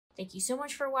Thank you so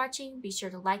much for watching. Be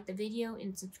sure to like the video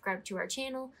and subscribe to our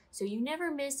channel so you never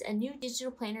miss a new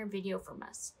digital planner video from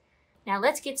us. Now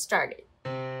let's get started.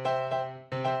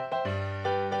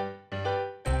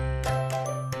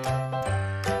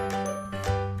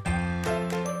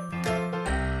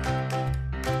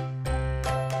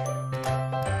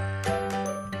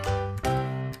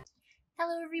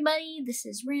 Hello everybody, this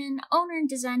is Rin, owner and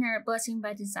designer at Blessing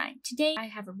by Design. Today I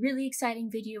have a really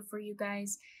exciting video for you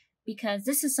guys because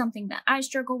this is something that I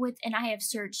struggle with, and I have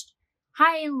searched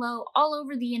high and low all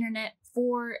over the internet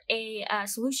for a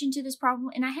solution to this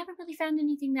problem, and I haven't really found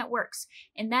anything that works.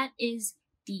 And that is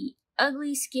the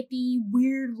ugly, skippy,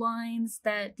 weird lines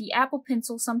that the Apple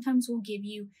Pencil sometimes will give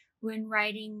you when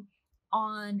writing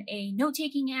on a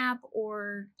note-taking app,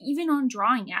 or even on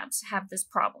drawing apps have this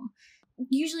problem.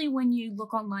 Usually when you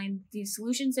look online, the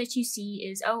solutions that you see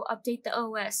is, oh, update the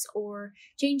OS, or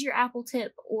change your Apple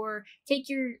tip, or take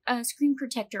your screen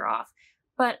protector off.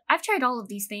 But I've tried all of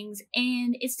these things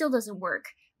and it still doesn't work.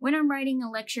 When I'm writing my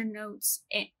lecture notes,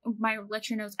 I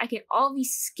get all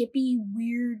these skippy,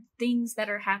 weird things that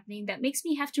are happening that makes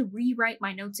me have to rewrite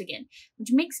my notes again,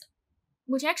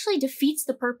 which actually defeats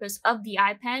the purpose of the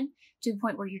iPad, to the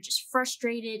point where you're just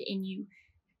frustrated and you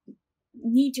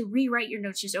need to rewrite your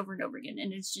notes just over and over again,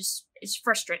 and it's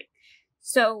frustrating.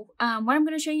 So what I'm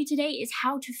going to show you today is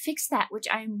how to fix that, which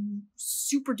I'm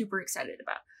super duper excited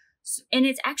about. And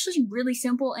it's actually really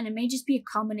simple, and it may just be a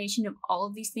combination of all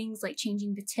of these things, like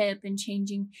changing the tip and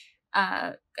changing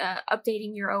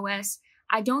updating your OS.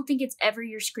 I don't think it's ever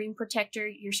your screen protector.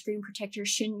 Your screen protector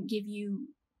shouldn't give you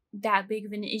that big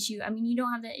of an issue. I mean, you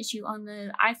don't have that issue on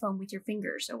the iPhone with your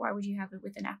finger, so why would you have it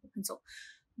with an Apple Pencil?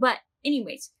 But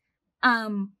anyways,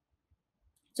 so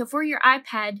for your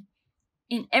iPad,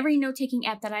 in every note-taking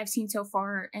app that I've seen so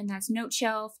far, and that's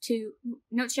Noteshelf 2,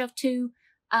 GoodNotes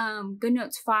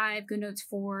 5, GoodNotes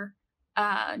 4,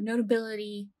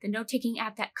 Notability, the note-taking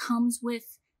app that comes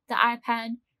with the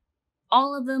iPad,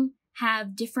 all of them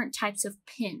have different types of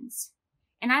pins.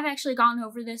 And I've actually gone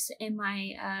over this in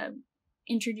my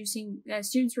introducing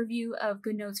students review of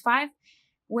GoodNotes 5,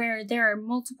 where there are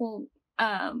multiple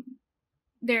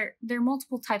there are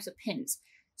multiple types of pins.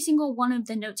 Every single one of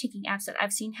the note-taking apps that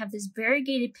I've seen have this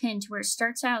variegated pin to where it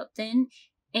starts out thin,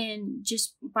 and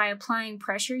just by applying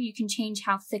pressure you can change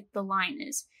how thick the line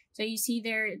is. So you see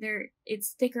there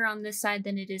it's thicker on this side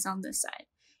than it is on this side.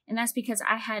 And that's because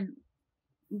I had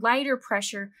lighter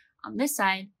pressure on this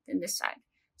side than this side.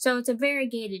 So it's a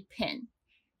variegated pin.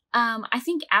 I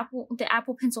think the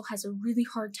Apple Pencil has a really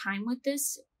hard time with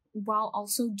this, while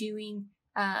also doing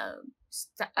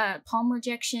palm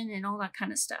rejection and all that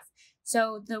kind of stuff.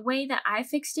 So the way that I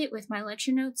fixed it with my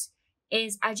lecture notes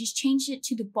is I just changed it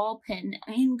to the ball pen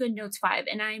in GoodNotes 5,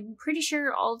 and I'm pretty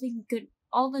sure all the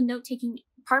note-taking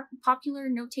popular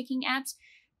note-taking apps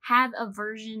have a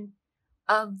version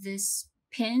of this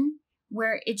pen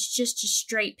where it's just a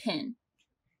straight pin.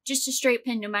 Just a straight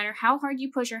pin, no matter how hard you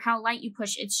push or how light you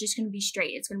push, it's just going to be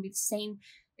straight. It's going to be the same.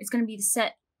 It's going to be the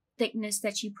set thickness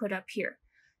that you put up here.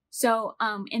 So,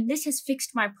 and this has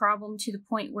fixed my problem to the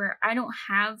point where I don't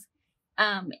have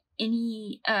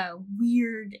any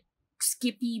weird,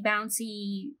 skippy,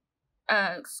 bouncy,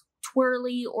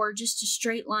 twirly, or just a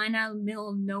straight line out of the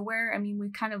middle of nowhere. I mean, we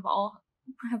kind of all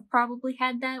have probably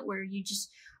had that, where you just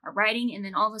are writing and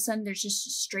then all of a sudden there's just a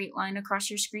straight line across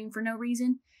your screen for no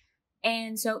reason.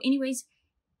 And so anyways,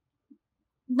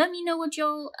 let me know what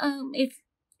y'all,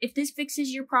 if this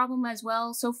fixes your problem as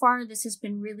well. So far, this has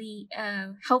been really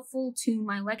helpful to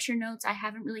my lecture notes. I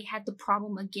haven't really had the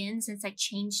problem again since I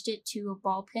changed it to a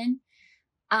ball pen.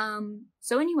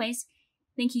 So anyways,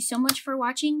 thank you so much for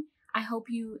watching. I hope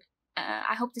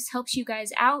this helps you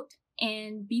guys out,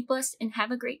 and be blessed and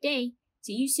have a great day.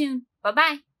 See you soon.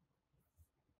 Bye-bye.